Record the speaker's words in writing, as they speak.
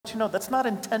let you know that's not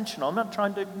intentional. I'm not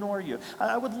trying to ignore you.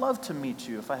 I would love to meet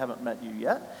you if I haven't met you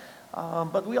yet.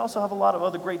 But we also have a lot of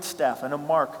other great staff. I know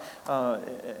Mark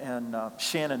and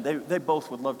Shannon, they both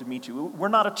would love to meet you. We're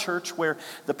not a church where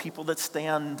the people that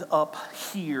stand up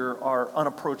here are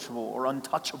unapproachable or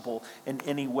untouchable in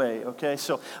any way, okay?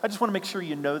 So I just want to make sure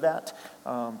you know that.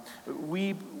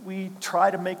 We try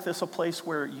to make this a place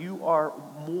where you are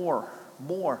more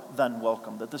than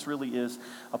welcome, that this really is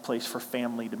a place for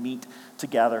family to meet, to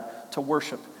gather, to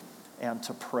worship, and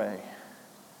to pray.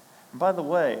 By the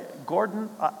way,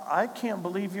 Gordon, I can't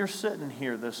believe you're sitting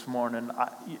here this morning.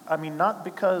 I mean, not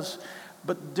because,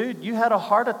 but dude, you had a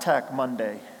heart attack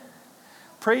Monday.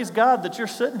 Praise God that you're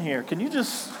sitting here. Can you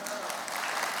just,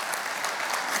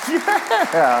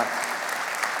 yeah.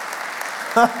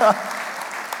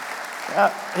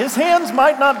 His hands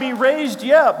might not be raised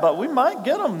yet, but we might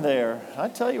get them there. I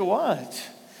tell you what.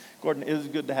 Gordon, it is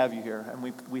good to have you here,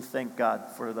 and we thank God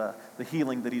for the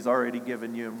healing that he's already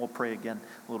given you, and we'll pray again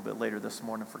a little bit later this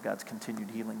morning for God's continued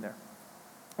healing there.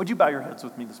 Would you bow your heads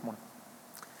with me this morning?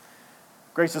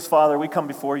 Gracious Father, we come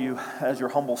before you as your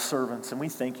humble servants, and we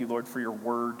thank you, Lord, for your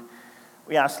word.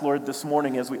 We ask, Lord, this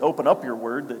morning as we open up your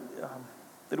word that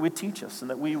it would teach us, and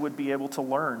that we would be able to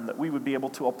learn, that we would be able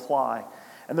to apply,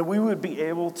 and that we would be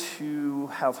able to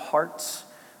have hearts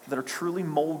that are truly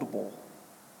moldable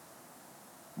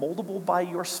by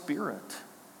your Spirit.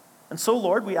 And so,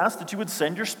 Lord, we ask that you would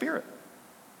send your Spirit,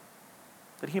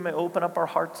 that he may open up our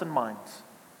hearts and minds,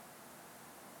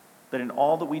 that in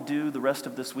all that we do the rest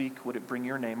of this week, would it bring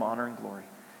your name honor and glory.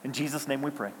 In Jesus' name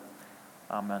we pray.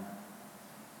 Amen.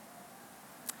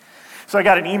 So I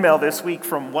got an email this week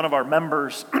from one of our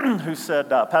members who said,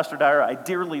 Pastor Dyer, I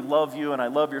dearly love you and I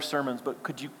love your sermons, but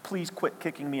could you please quit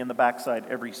kicking me in the backside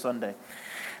every Sunday?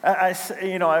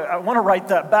 I want to write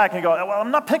that back and go, well,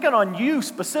 I'm not picking on you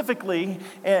specifically,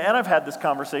 and I've had this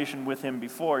conversation with him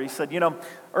before. He said,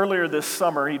 earlier this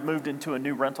summer, he'd moved into a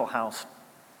new rental house,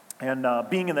 and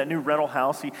being in that new rental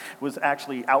house, he was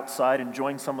actually outside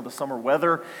enjoying some of the summer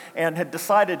weather and had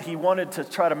decided he wanted to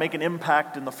try to make an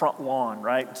impact in the front lawn,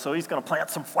 right? So he's going to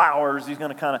plant some flowers. He's going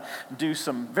to kind of do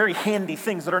some very handy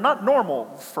things that are not normal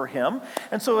for him.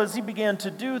 And so as he began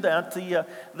to do that, the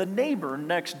neighbor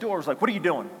next door was like, what are you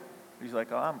doing? He's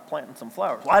like, I'm planting some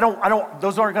flowers. Well, I don't,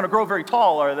 those aren't going to grow very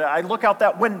tall. Or I look out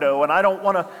that window and I don't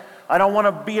want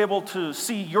to be able to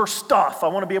see your stuff. I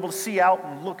want to be able to see out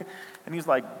and look. And he's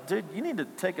like, dude, you need to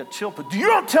take a chill pill. You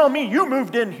don't tell me you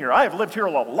moved in here. I have lived here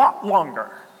a lot longer.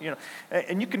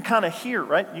 And you can kind of hear,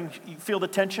 right? You feel the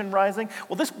tension rising.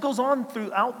 Well, this goes on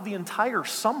throughout the entire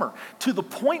summer to the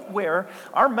point where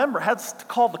our member has to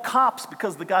call the cops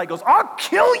because the guy goes, I'll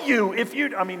kill you if you,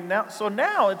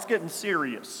 now it's getting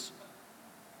serious,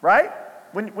 right?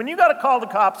 When you got to call the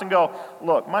cops and go,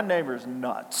 look, my neighbor's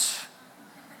nuts.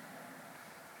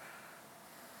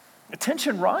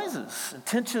 Tension rises, and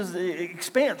tension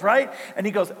expands, right? And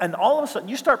he goes, and all of a sudden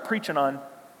you start preaching on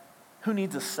who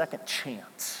needs a second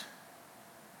chance.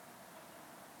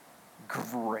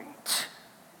 Great.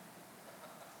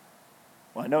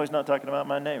 Well, I know he's not talking about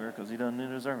my neighbor because he doesn't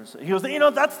deserve it. He goes,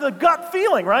 that's the gut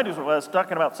feeling, right? He goes, well, it's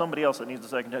talking about somebody else that needs a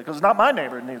second chance because it's not my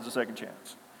neighbor that needs a second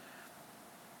chance.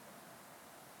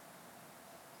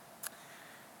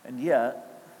 And yet,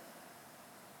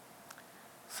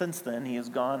 since then, he has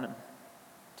gone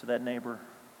to that neighbor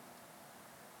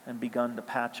and begun to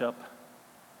patch up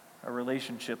a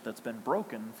relationship that's been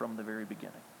broken from the very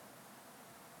beginning.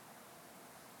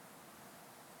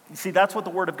 You see, that's what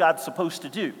the Word of God's supposed to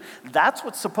do. That's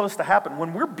what's supposed to happen.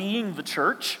 When we're being the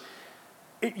church,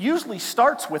 it usually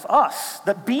starts with us.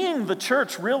 That being the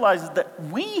church realizes that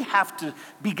we have to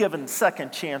be given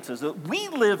second chances, that we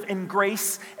live in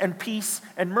grace and peace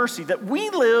and mercy, that we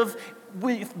live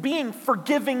with being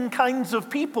forgiving kinds of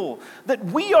people, that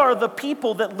we are the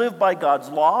people that live by God's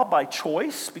law, by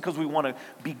choice, because we want to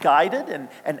be guided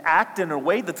and act in a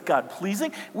way that's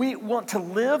God-pleasing. We want to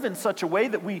live in such a way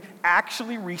that we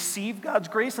actually receive God's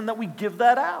grace and that we give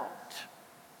that out.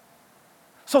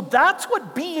 So that's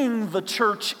what being the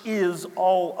church is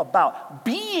all about.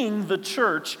 Being the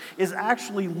church is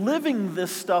actually living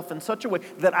this stuff in such a way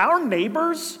that our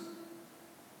neighbors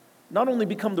not only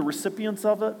become the recipients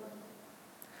of it,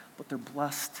 but they're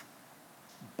blessed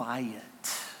by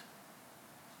it.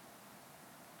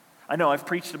 I know I've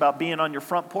preached about being on your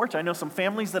front porch. I know some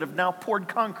families that have now poured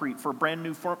concrete for brand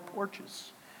new front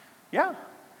porches. Yeah.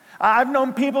 I've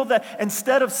known people that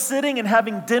instead of sitting and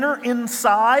having dinner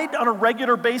inside on a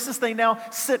regular basis, they now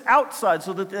sit outside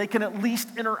so that they can at least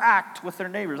interact with their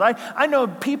neighbors. I know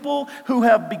people who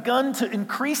have begun to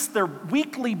increase their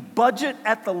weekly budget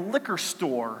at the liquor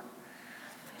store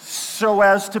so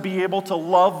as to be able to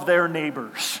love their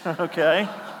neighbors, okay?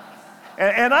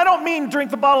 And I don't mean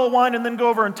drink the bottle of wine and then go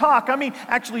over and talk. I mean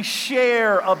actually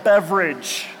share a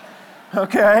beverage,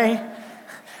 okay?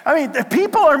 I mean, the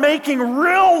people are making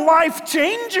real life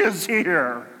changes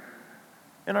here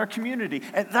in our community.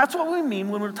 And that's what we mean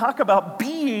when we talk about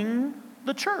being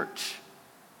the church.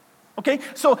 Okay,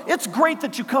 so it's great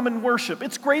that you come and worship.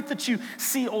 It's great that you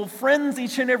see old friends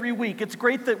each and every week. It's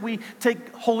great that we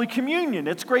take Holy Communion.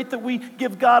 It's great that we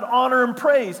give God honor and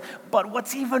praise. But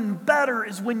what's even better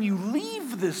is when you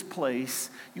leave this place,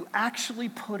 you actually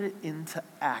put it into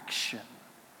action.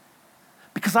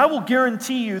 Because I will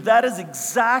guarantee you that is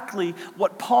exactly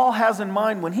what Paul has in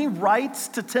mind when he writes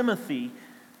to Timothy,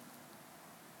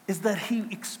 is that he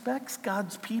expects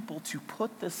God's people to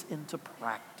put this into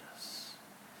practice.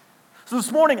 So this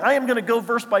morning, I am going to go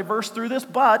verse by verse through this,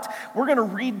 but we're going to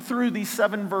read through these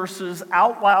 7 verses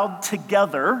out loud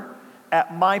together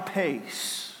at my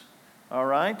pace, all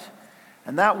right?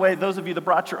 And that way, those of you that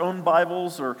brought your own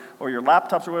Bibles or your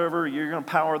laptops or whatever, you're going to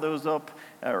power those up,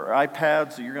 or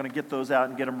iPads, so you're going to get those out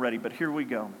and get them ready. But here we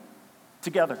go,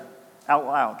 together, out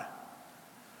loud.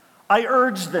 I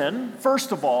urge then,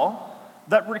 first of all,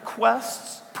 that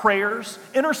requests, prayers,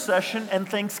 intercession, and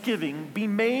thanksgiving be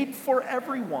made for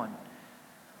everyone,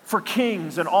 for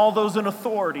kings and all those in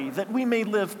authority, that we may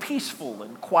live peaceful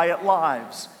and quiet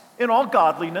lives in all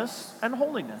godliness and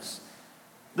holiness.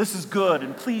 This is good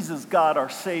and pleases God our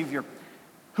Savior,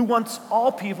 who wants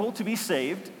all people to be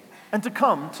saved and to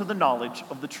come to the knowledge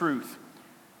of the truth.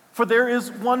 For there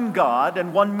is one God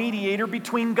and one mediator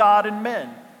between God and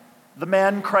men, the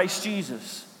man Christ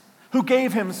Jesus, who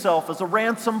gave himself as a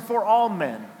ransom for all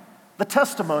men, the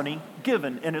testimony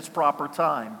given in its proper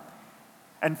time.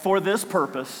 And for this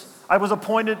purpose, I was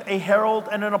appointed a herald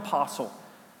and an apostle.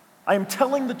 I am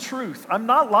telling the truth, I'm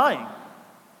not lying,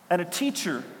 and a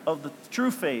teacher of the true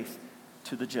faith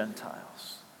to the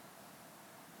Gentiles.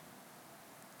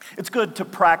 It's good to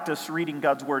practice reading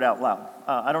God's word out loud.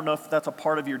 I don't know if that's a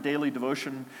part of your daily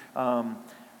devotion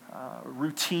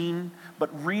routine,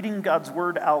 but reading God's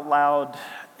word out loud,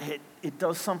 it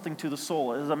does something to the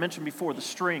soul. As I mentioned before, the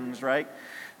strings, right?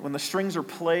 When the strings are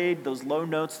played, those low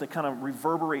notes, they kind of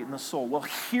reverberate in the soul. Well,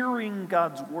 hearing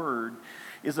God's word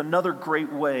is another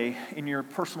great way in your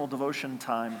personal devotion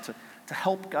time to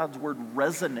help God's word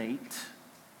resonate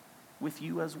with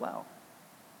you as well.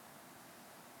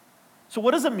 So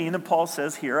what does it mean that Paul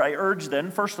says here, I urge then,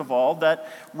 first of all,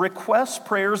 that requests,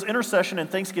 prayers, intercession, and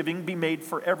thanksgiving be made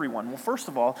for everyone? Well, first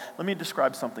of all, let me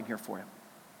describe something here for you.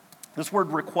 This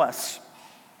word requests.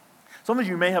 Some of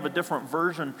you may have a different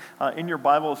version in your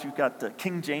Bible, if you've got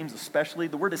King James especially.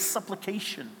 The word is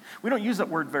supplication. We don't use that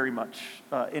word very much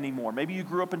anymore. Maybe you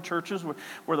grew up in churches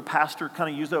where the pastor kind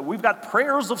of used that. We've got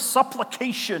prayers of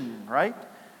supplication, right?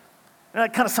 And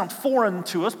that kind of sounds foreign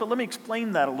to us, but let me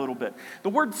explain that a little bit. The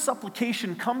word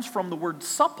supplication comes from the word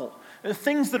supple.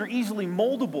 Things that are easily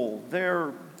moldable.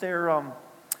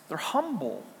 They're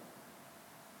humble.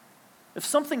 If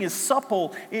something is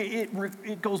supple,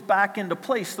 it goes back into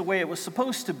place the way it was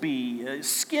supposed to be.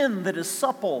 Skin that is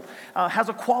supple has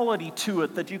a quality to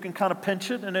it that you can kind of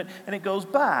pinch it and it goes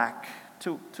back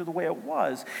to the way it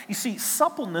was. You see,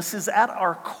 suppleness is at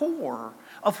our core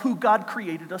of who God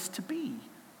created us to be.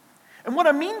 And what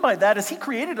I mean by that is He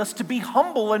created us to be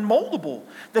humble and moldable.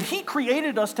 That He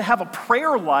created us to have a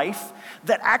prayer life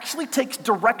that actually takes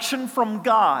direction from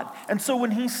God. And so when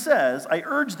He says, I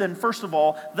urge then, first of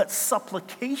all, that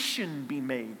supplication be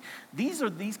made. These are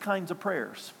these kinds of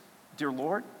prayers. Dear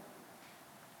Lord,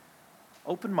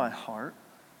 open my heart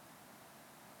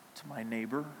to my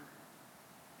neighbor.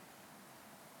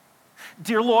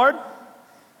 Dear Lord,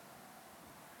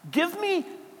 give me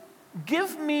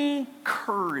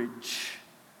courage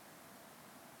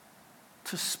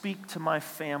to speak to my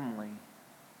family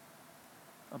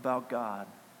about God.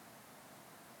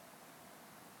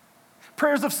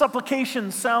 Prayers of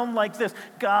supplication sound like this.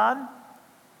 God,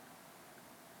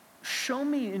 show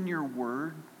me in your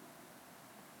word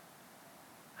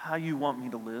how you want me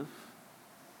to live.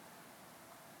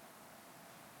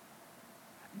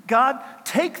 God,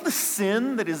 take the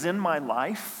sin that is in my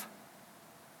life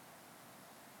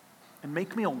and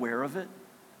make me aware of it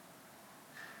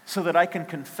so that I can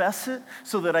confess it,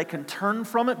 so that I can turn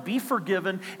from it, be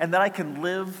forgiven, and that I can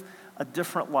live a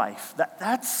different life.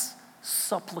 That's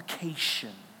supplication.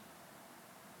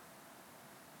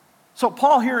 So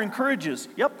Paul here encourages,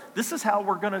 this is how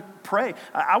we're going to pray.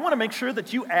 I want to make sure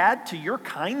that you add to your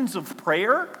kinds of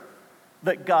prayer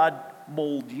that God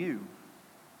mold you,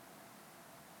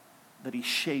 that He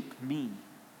shape me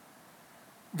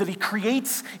that he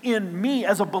creates in me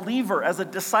as a believer, as a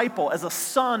disciple, as a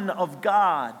son of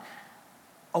God,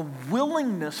 a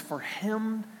willingness for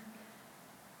him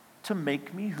to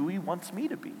make me who he wants me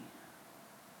to be.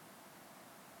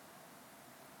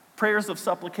 Prayers of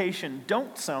supplication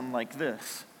don't sound like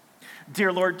this.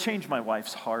 Dear Lord, change my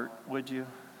wife's heart, would you?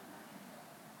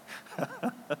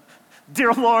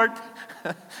 Dear Lord,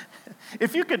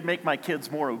 if you could make my kids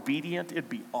more obedient, it'd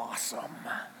be awesome.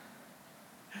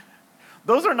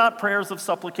 Those are not prayers of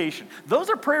supplication. Those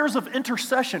are prayers of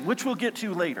intercession, which we'll get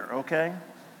to later, okay?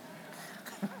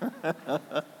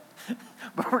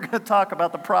 But we're going to talk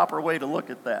about the proper way to look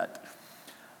at that.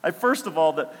 First of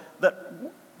all,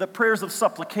 that prayers of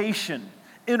supplication,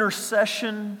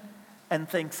 intercession, and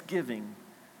thanksgiving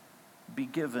be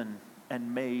given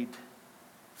and made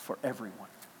for everyone.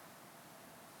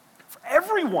 For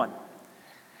everyone.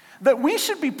 That we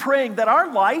should be praying, that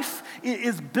our life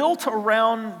is built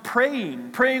around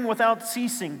praying without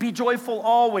ceasing. Be joyful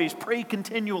always, pray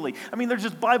continually. I mean, there's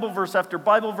just Bible verse after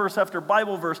Bible verse after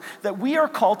Bible verse that we are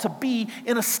called to be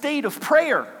in a state of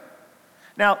prayer.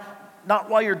 Now,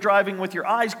 not while you're driving with your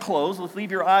eyes closed, let's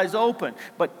leave your eyes open,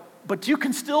 but you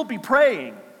can still be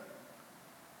praying.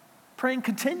 Praying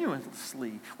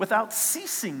continuously, without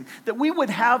ceasing, that we would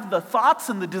have the thoughts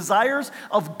and the desires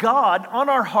of God on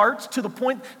our hearts to the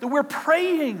point that we're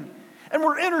praying and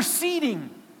we're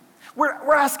interceding.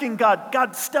 We're asking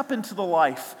God, step into the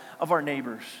life of our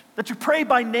neighbors. That you pray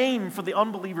by name for the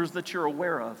unbelievers that you're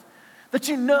aware of. That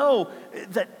you know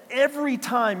that every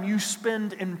time you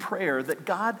spend in prayer, that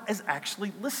God is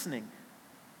actually listening.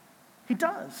 He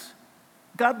does.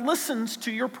 God listens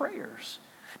to your prayers.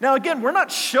 Now again, we're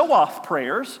not show-off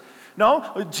prayers.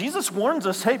 No, Jesus warns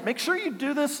us, hey, make sure you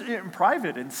do this in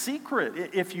private, in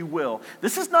secret, if you will.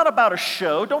 This is not about a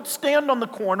show. Don't stand on the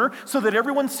corner so that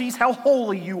everyone sees how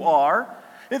holy you are.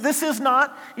 This is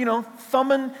not,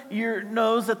 thumbing your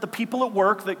nose at the people at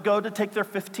work that go to take their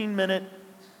 15-minute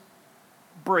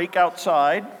break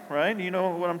outside, right? You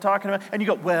know what I'm talking about? And you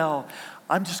go, well,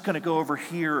 I'm just going to go over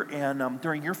here and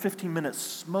during your 15-minute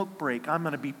smoke break, I'm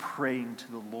going to be praying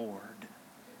to the Lord.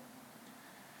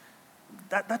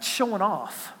 That's showing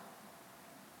off.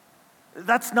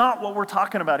 That's not what we're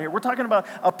talking about here. We're talking about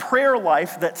a prayer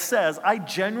life that says, I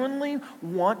genuinely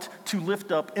want to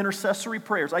lift up intercessory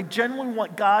prayers. I genuinely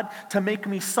want God to make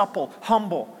me supple,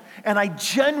 humble. And I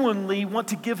genuinely want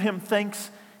to give him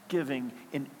thanksgiving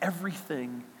in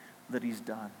everything that he's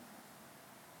done.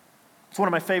 It's one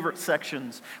of my favorite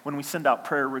sections when we send out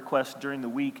prayer requests during the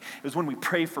week is when we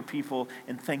pray for people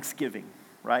in thanksgiving,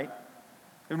 right?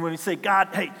 And when we say, God,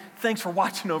 hey, thanks for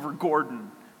watching over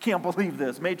Gordon. Can't believe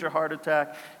this. Major heart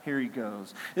attack. Here he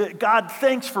goes. God,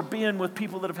 thanks for being with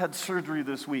people that have had surgery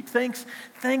this week. Thanks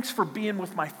for being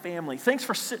with my family. Thanks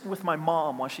for sitting with my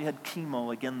mom while she had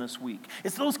chemo again this week.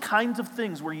 It's those kinds of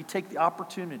things where you take the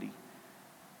opportunity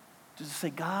to just say,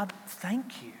 God,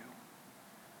 thank you.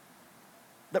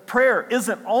 That prayer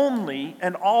isn't only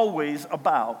and always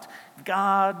about,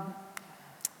 God,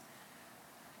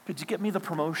 could you get me the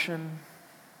promotion?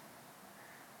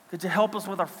 Could you help us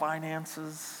with our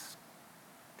finances?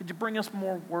 Could you bring us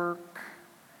more work?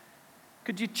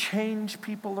 Could you change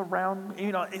people around?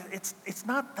 It's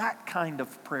not that kind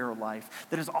of prayer life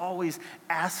that is always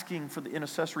asking for the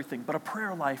intercessory thing, but a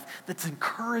prayer life that's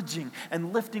encouraging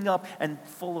and lifting up and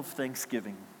full of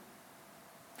thanksgiving.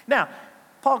 Now,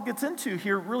 Paul gets into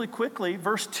here really quickly,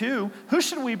 verse 2, who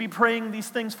should we be praying these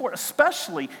things for?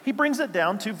 Especially, he brings it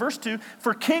down to verse 2,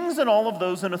 for kings and all of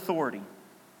those in authority.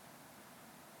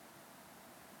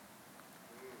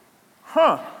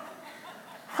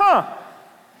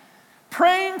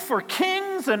 Praying for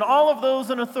kings and all of those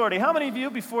in authority. How many of you,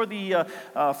 before the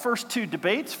first two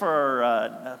debates for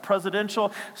our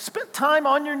presidential, spent time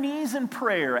on your knees in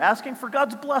prayer, asking for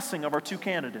God's blessing of our two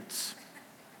candidates?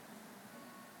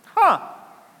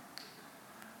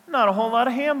 Not a whole lot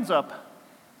of hands up.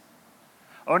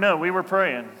 Oh no, we were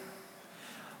praying.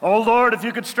 Oh Lord, if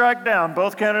you could strike down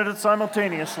both candidates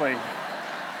simultaneously.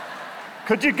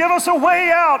 Could you give us a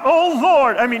way out? Oh,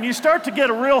 Lord. I mean, you start to get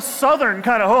a real southern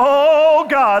kind of, oh,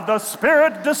 God, the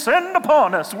Spirit descend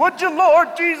upon us. Would you, Lord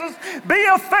Jesus, be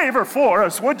a favor for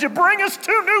us? Would you bring us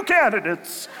two new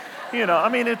candidates?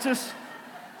 It's just,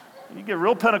 you get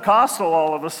real Pentecostal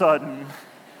all of a sudden.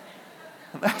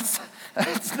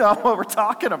 That's not what we're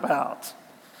talking about.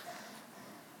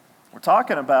 We're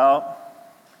talking about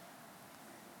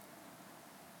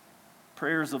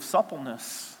prayers of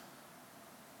suppleness.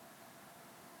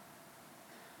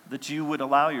 That you would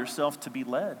allow yourself to be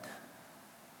led.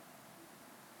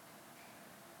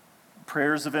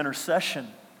 Prayers of intercession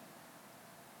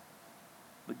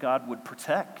that God would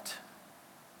protect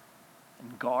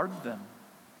and guard them.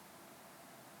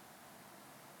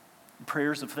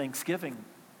 Prayers of thanksgiving.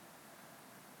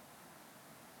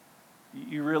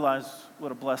 You realize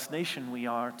what a blessed nation we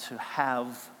are to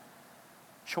have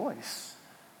choice,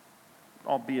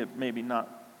 albeit maybe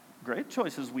not great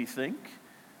choices we think,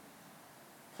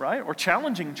 right? Or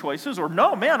challenging choices, or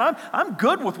no, man, I'm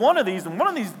good with one of these, and one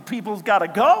of these people's got to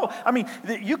go. I mean,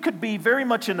 you could be very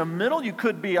much in the middle. You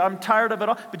could be, I'm tired of it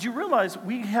all. But you realize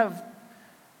we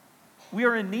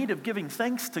are in need of giving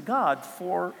thanks to God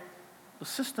for the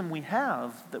system we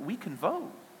have that we can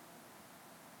vote.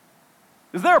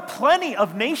 There are plenty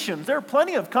of nations, there are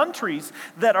plenty of countries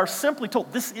that are simply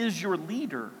told, this is your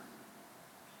leader,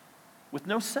 with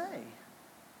no say.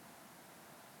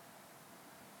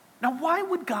 Now, why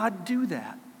would God do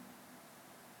that?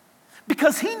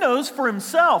 Because he knows for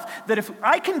himself that if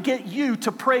I can get you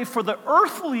to pray for the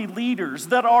earthly leaders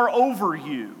that are over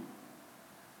you,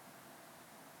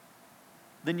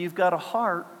 then you've got a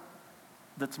heart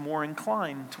that's more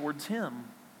inclined towards him.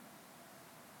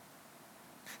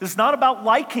 It's not about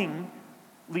liking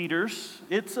leaders,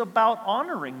 it's about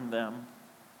honoring them.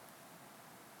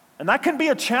 And that can be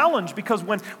a challenge because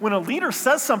when a leader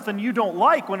says something you don't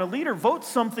like, when a leader votes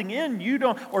something in you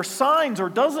don't, or signs or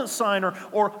doesn't sign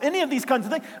or any of these kinds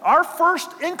of things, our first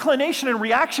inclination and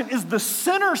reaction is the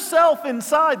sinner self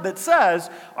inside that says,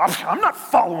 I'm not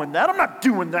following that, I'm not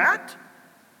doing that.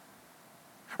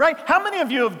 Right? How many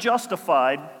of you have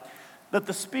justified that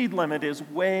the speed limit is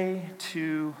way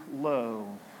too low?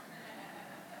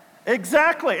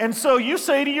 Exactly. And so you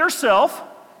say to yourself,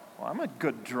 well, I'm a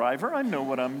good driver. I know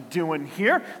what I'm doing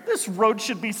here. This road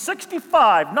should be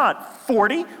 65, not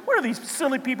 40. What are these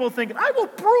silly people thinking? I will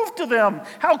prove to them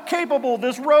how capable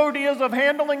this road is of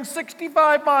handling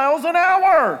 65 miles an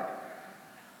hour.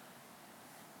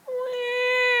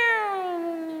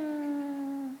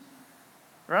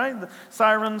 Right? The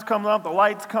sirens come up, the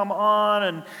lights come on,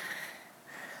 and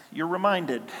you're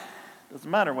reminded, doesn't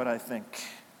matter what I think.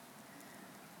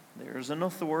 There's an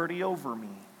authority over me.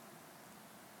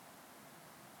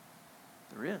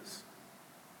 There is.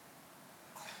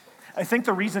 I think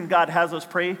the reason God has us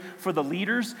pray for the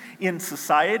leaders in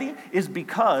society is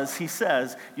because he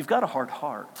says, you've got a hard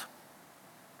heart.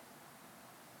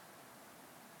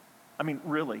 I mean,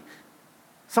 really.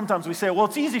 Sometimes we say, well,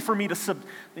 it's easy for me to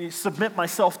submit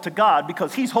myself to God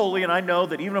because he's holy and I know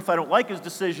that even if I don't like his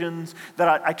decisions,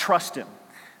 that I trust him.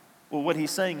 Well, what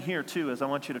he's saying here, too, is I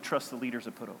want you to trust the leaders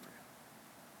that put over you.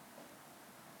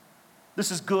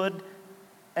 This is good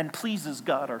and pleases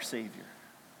God, our Savior,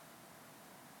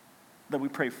 that we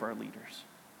pray for our leaders.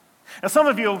 Now, some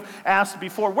of you have asked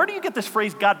before, where do you get this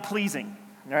phrase, God-pleasing?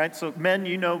 All right, so men,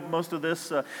 you know most of this.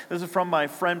 This is from my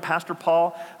friend, Pastor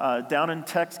Paul, down in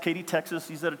Katy, Texas.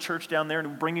 He's at a church down there, and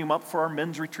we bring him up for our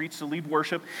men's retreats to lead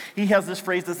worship. He has this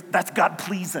phrase, that's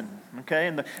God-pleasing, okay?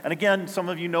 And again, some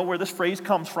of you know where this phrase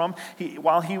comes from.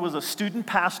 While he was a student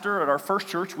pastor at our first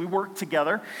church, we worked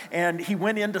together, and he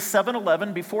went into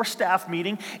 7-Eleven before staff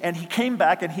meeting, and he came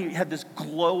back, and he had this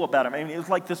glow about him. I mean, it was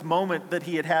like this moment that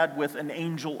he had with an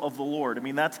angel of the Lord. I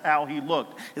mean, that's how he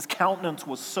looked. His countenance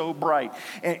was so bright.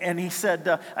 And he said,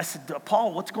 I said,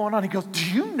 Paul, what's going on? He goes, do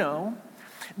you know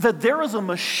that there is a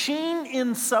machine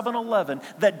in 7-Eleven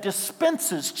that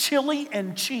dispenses chili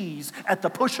and cheese at the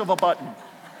push of a button?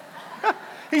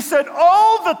 He said,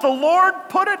 oh, that the Lord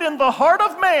put it in the heart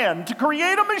of man to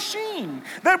create a machine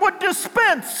that would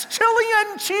dispense chili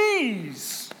and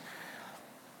cheese.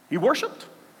 He worshiped,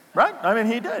 right? I mean,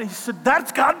 he did. He said,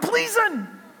 that's God-pleasing.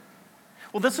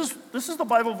 Well, this is the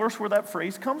Bible verse where that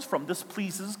phrase comes from. This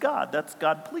pleases God. That's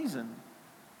God-pleasing.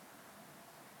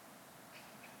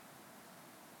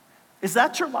 Is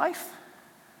that your life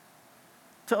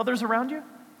to others around you?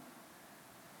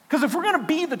 Because if we're going to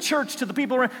be the church to the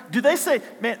people around, do they say,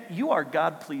 man, you are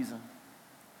God-pleasing?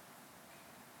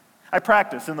 I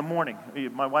practice in the morning.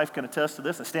 My wife can attest to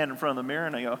this. I stand in front of the mirror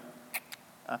and I go,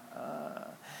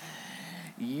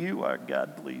 you are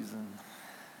God-pleasing.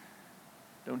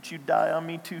 Don't you die on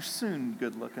me too soon,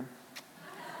 good looking.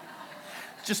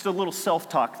 Just a little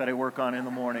self-talk that I work on in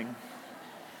the morning.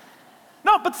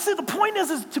 No, but see, the point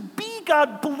is to be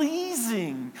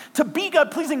God-pleasing. To be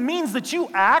God-pleasing means that you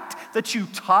act, that you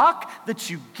talk, that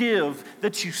you give,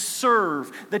 that you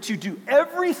serve, that you do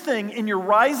everything in your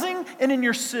rising and in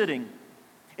your sitting,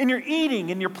 in your eating,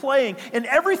 in your playing, in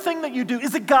everything that you do.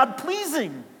 Is it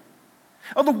God-pleasing?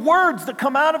 Are the words that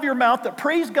come out of your mouth that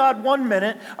praise God 1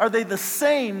 minute, are they the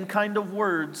same kind of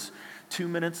words 2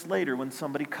 minutes later when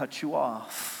somebody cuts you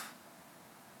off?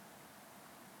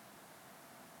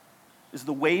 Is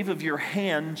the wave of your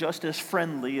hand just as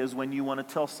friendly as when you want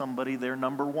to tell somebody they're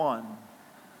number one?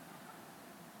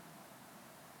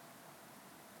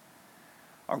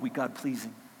 Are we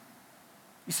God-pleasing?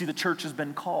 You see, the church has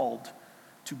been called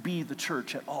to be the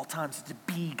church at all times, to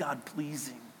be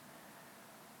God-pleasing.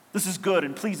 This is good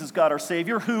and pleases God our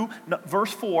Savior, who,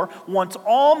 verse 4, wants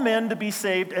all men to be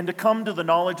saved and to come to the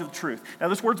knowledge of the truth. Now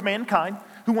this word's mankind,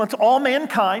 who wants all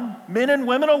mankind, men and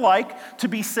women alike, to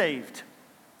be saved.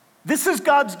 This is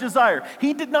God's desire.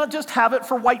 He did not just have it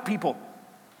for white people.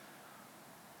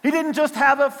 He didn't just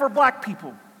have it for black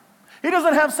people. He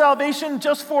doesn't have salvation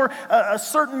just for a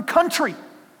certain country.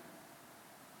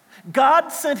 God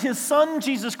sent his Son,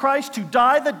 Jesus Christ, to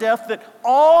die the death that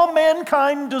all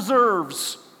mankind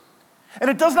deserves. And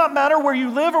it does not matter where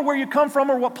you live or where you come from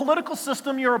or what political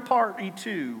system you're a party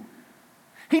to.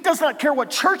 He does not care what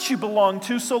church you belong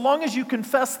to, so long as you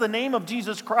confess the name of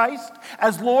Jesus Christ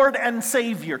as Lord and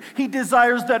Savior. He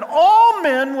desires that all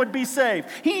men would be saved.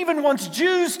 He even wants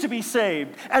Jews to be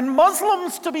saved and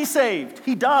Muslims to be saved.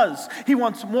 He does. He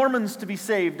wants Mormons to be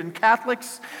saved and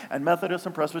Catholics and Methodists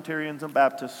and Presbyterians and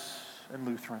Baptists and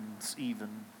Lutherans even.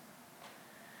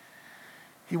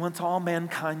 He wants all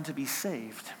mankind to be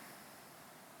saved.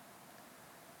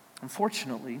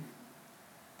 Unfortunately,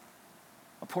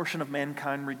 a portion of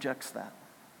mankind rejects that.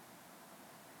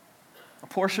 A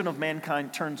portion of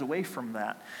mankind turns away from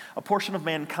that. A portion of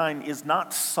mankind is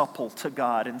not supple to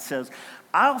God and says,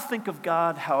 I'll think of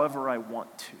God however I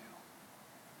want to.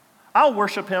 I'll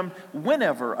worship him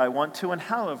whenever I want to and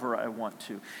however I want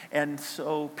to. And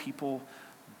so people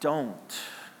don't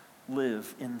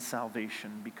live in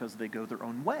salvation because they go their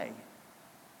own way.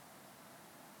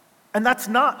 And that's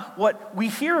not what we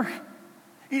hear.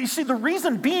 You see, the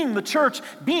reason being the church,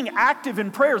 being active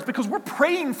in prayer is because we're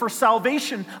praying for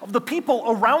salvation of the people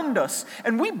around us.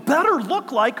 And we better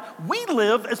look like we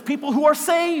live as people who are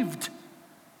saved.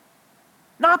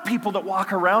 Not people that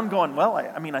walk around going, well,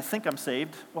 I think I'm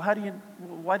saved. Well,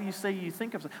 why do you say you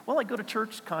think I'm saved? Well, I go to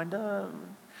church, kind of.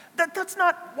 That's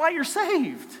not why you're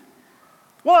saved.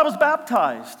 Well, I was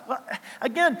baptized. Well,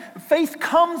 again, faith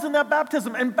comes in that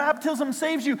baptism, and baptism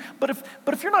saves you. But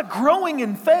if you're not growing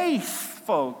in faith,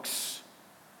 folks,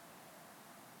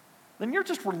 then you're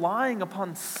just relying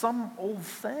upon some old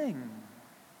thing.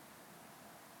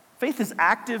 Faith is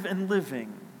active and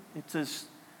living. It's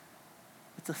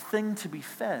a thing to be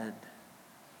fed,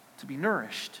 to be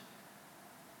nourished,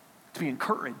 to be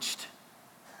encouraged.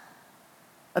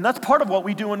 And that's part of what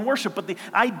we do in worship. But the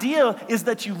idea is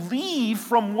that you leave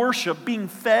from worship being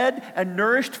fed and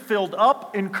nourished, filled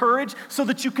up, encouraged, so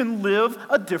that you can live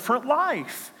a different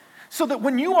life. So that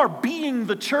when you are being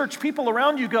the church, people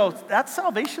around you go, that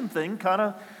salvation thing kind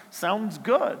of sounds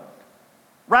good.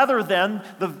 Rather than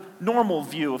the normal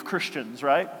view of Christians,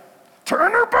 right?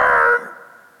 Turn or burn!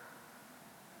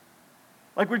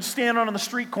 Like we're just standing on the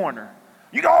street corner.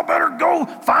 You all better go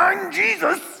find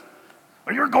Jesus,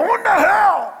 or you're going to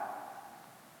hell.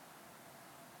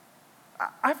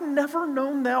 I've never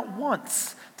known that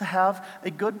once to have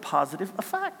a good positive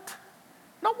effect.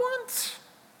 Not once.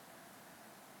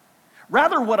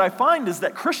 Rather, what I find is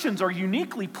that Christians are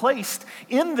uniquely placed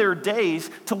in their days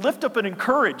to lift up and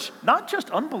encourage not just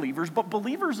unbelievers, but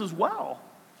believers as well.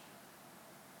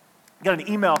 I got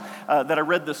an email that I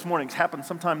read this morning. It happened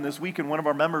sometime this week, and one of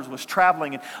our members was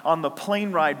traveling, and on the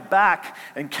plane ride back,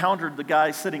 encountered the guy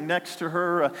sitting next to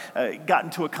her, got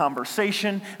into a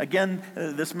conversation. Again,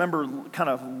 this member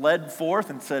kind of led forth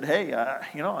and said, hey,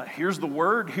 here's the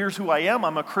word, here's who I am,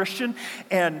 I'm a Christian,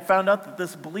 and found out that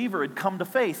this believer had come to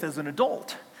faith as an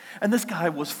adult. And this guy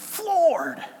was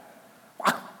floored.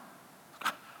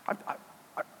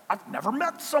 I've never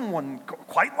met someone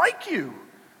quite like you.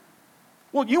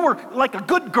 Well, you were like a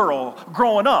good girl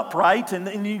growing up, right?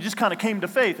 And you just kind of came to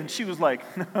faith. And she was like,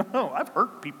 no, I've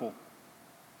hurt people.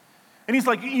 And he's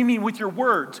like, you mean with your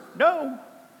words? No,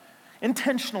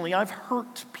 intentionally, I've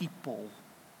hurt people.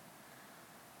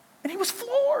 And he was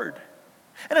floored.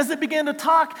 And as they began to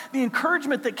talk, the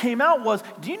encouragement that came out was,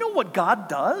 do you know what God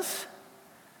does?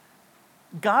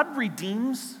 God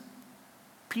redeems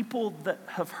people that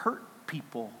have hurt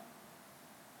people.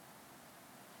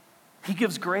 He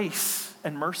gives grace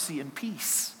and mercy and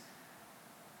peace.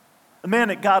 The man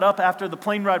that got up after the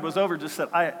plane ride was over just said,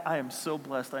 I am so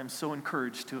blessed, I am so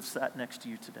encouraged to have sat next to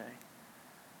you today.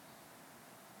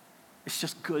 It's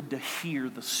just good to hear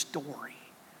the story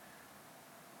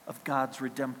of God's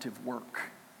redemptive work.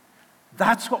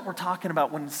 That's what we're talking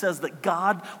about when it says that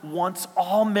God wants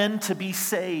all men to be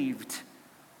saved.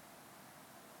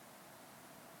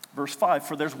 Verse 5,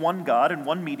 for there's one God and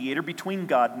one mediator between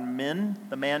God and men,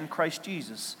 the man Christ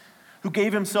Jesus, who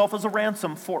gave himself as a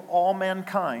ransom for all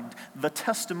mankind, the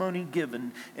testimony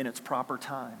given in its proper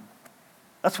time.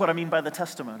 That's what I mean by the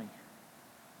testimony.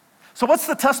 So what's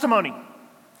the testimony?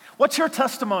 What's your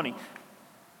testimony?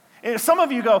 And some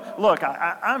of you go, look,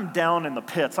 I'm down in the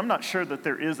pits. I'm not sure that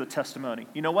there is a testimony.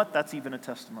 You know what? That's even a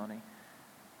testimony.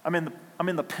 I'm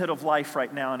in the pit of life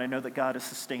right now, and I know that God is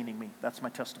sustaining me. That's my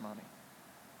testimony.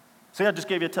 See, I just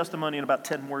gave you a testimony in about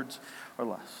 10 words or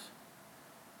less.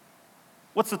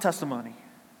 What's the testimony?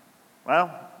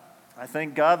 Well, I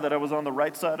thank God that I was on the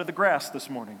right side of the grass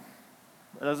this morning.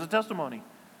 That's a testimony,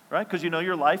 right? Because you know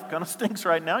your life kind of stinks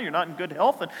right now. You're not in good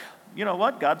health, and you know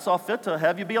what? God saw fit to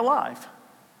have you be alive.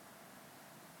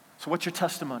 So what's your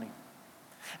testimony?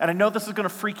 And I know this is going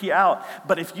to freak you out,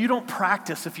 but if you don't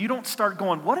practice, if you don't start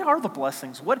going, what are the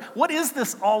blessings? What is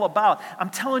this all about? I'm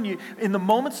telling you, in the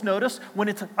moment's notice, when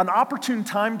it's an opportune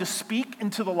time to speak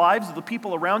into the lives of the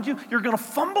people around you, you're going to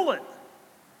fumble it.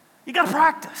 You got to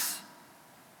practice.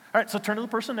 All right, so turn to the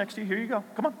person next to you. Here you go.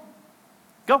 Come on.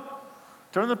 Go.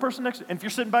 Turn to the person next to you. And if you're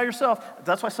sitting by yourself,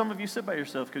 that's why some of you sit by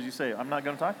yourself, because you say, I'm not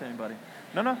going to talk to anybody.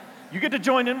 No. You get to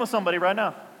join in with somebody right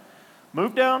now.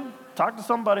 Move down, talk to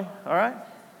somebody, all right?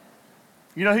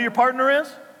 You know who your partner is?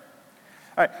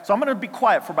 All right, so I'm going to be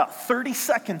quiet for about 30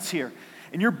 seconds here,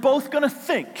 and you're both going to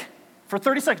think for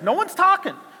 30 seconds. No one's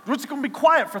talking. We're just going to be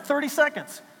quiet for 30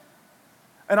 seconds.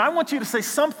 And I want you to say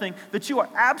something that you are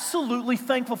absolutely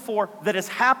thankful for that has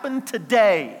happened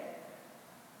today.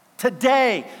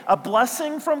 Today, a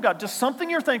blessing from God, just something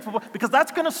you're thankful for, because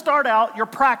that's going to start out your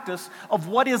practice of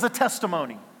what is a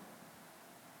testimony.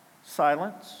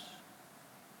 Silence.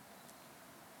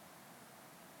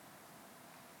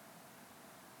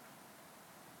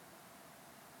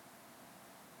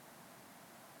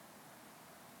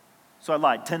 So I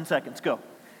lied. 10 seconds. Go.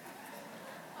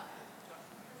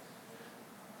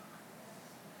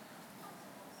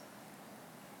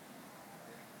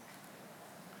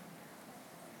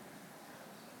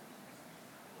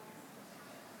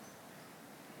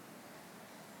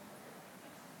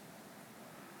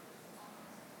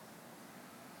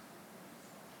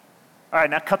 All right,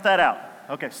 now cut that out.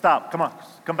 Okay, stop. Come on.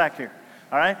 Come back here.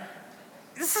 All right?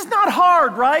 This is not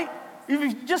hard, right? If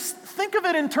you just think of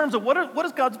it in terms of what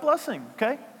is God's blessing,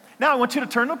 okay? Now I want you to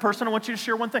turn to a person. I want you to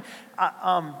share one thing.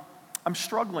 I'm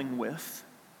struggling with,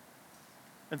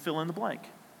 and fill in the blank.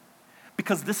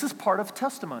 Because this is part of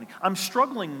testimony. I'm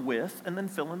struggling with, and then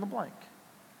fill in the blank.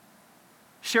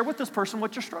 Share with this person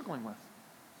what you're struggling with.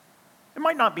 It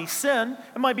might not be sin.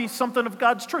 It might be something of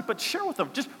God's truth, but share with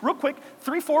them. Just real quick,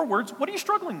 3-4 words. What are you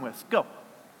struggling with? Go.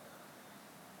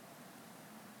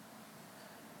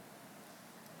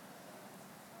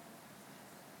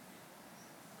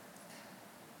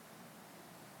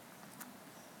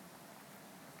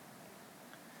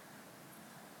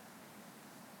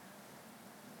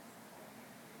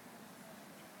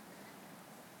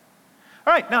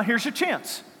 All right, now here's your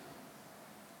chance.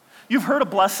 You've heard a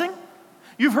blessing.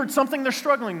 You've heard something they're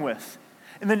struggling with.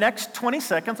 In the next 20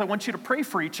 seconds, I want you to pray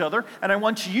for each other, and I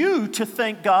want you to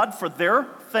thank God for their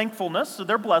thankfulness, or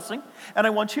their blessing, and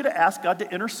I want you to ask God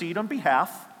to intercede on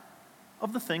behalf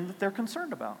of the thing that they're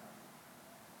concerned about.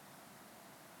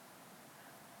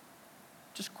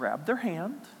 Just grab their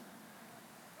hand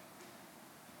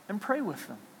and pray with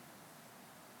them.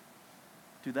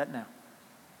 Do that now.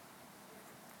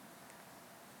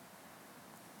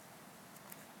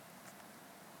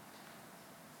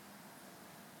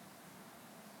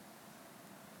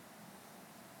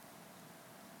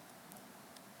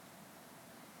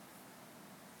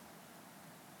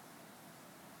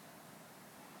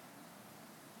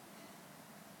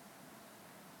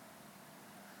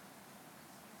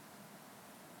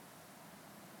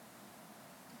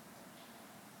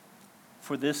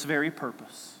 For this very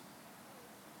purpose,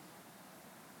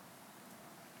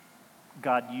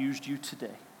 God used you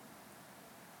today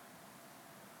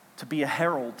to be a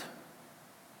herald,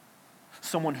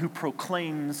 someone who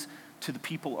proclaims to the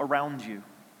people around you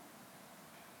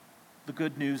the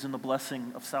good news and the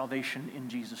blessing of salvation in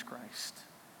Jesus Christ.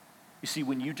 You see,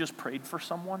 when you just prayed for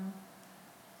someone,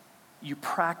 you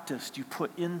practiced, you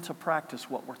put into practice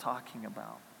what we're talking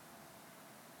about.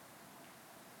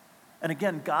 And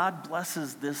again, God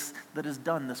blesses this that is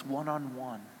done, this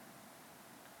one-on-one.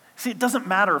 See, it doesn't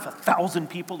matter if 1,000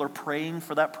 people are praying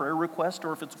for that prayer request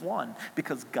or if it's one,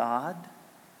 because God,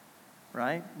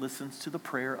 right, listens to the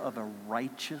prayer of a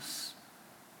righteous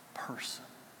person.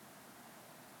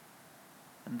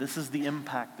 And this is the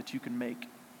impact that you can make.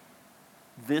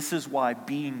 This is why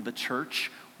being the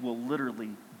church will literally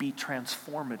be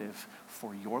transformative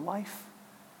for your life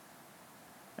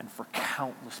and for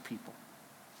countless people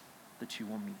that you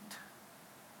will meet.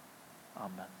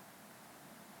 Amen.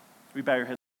 We bow your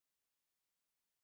heads.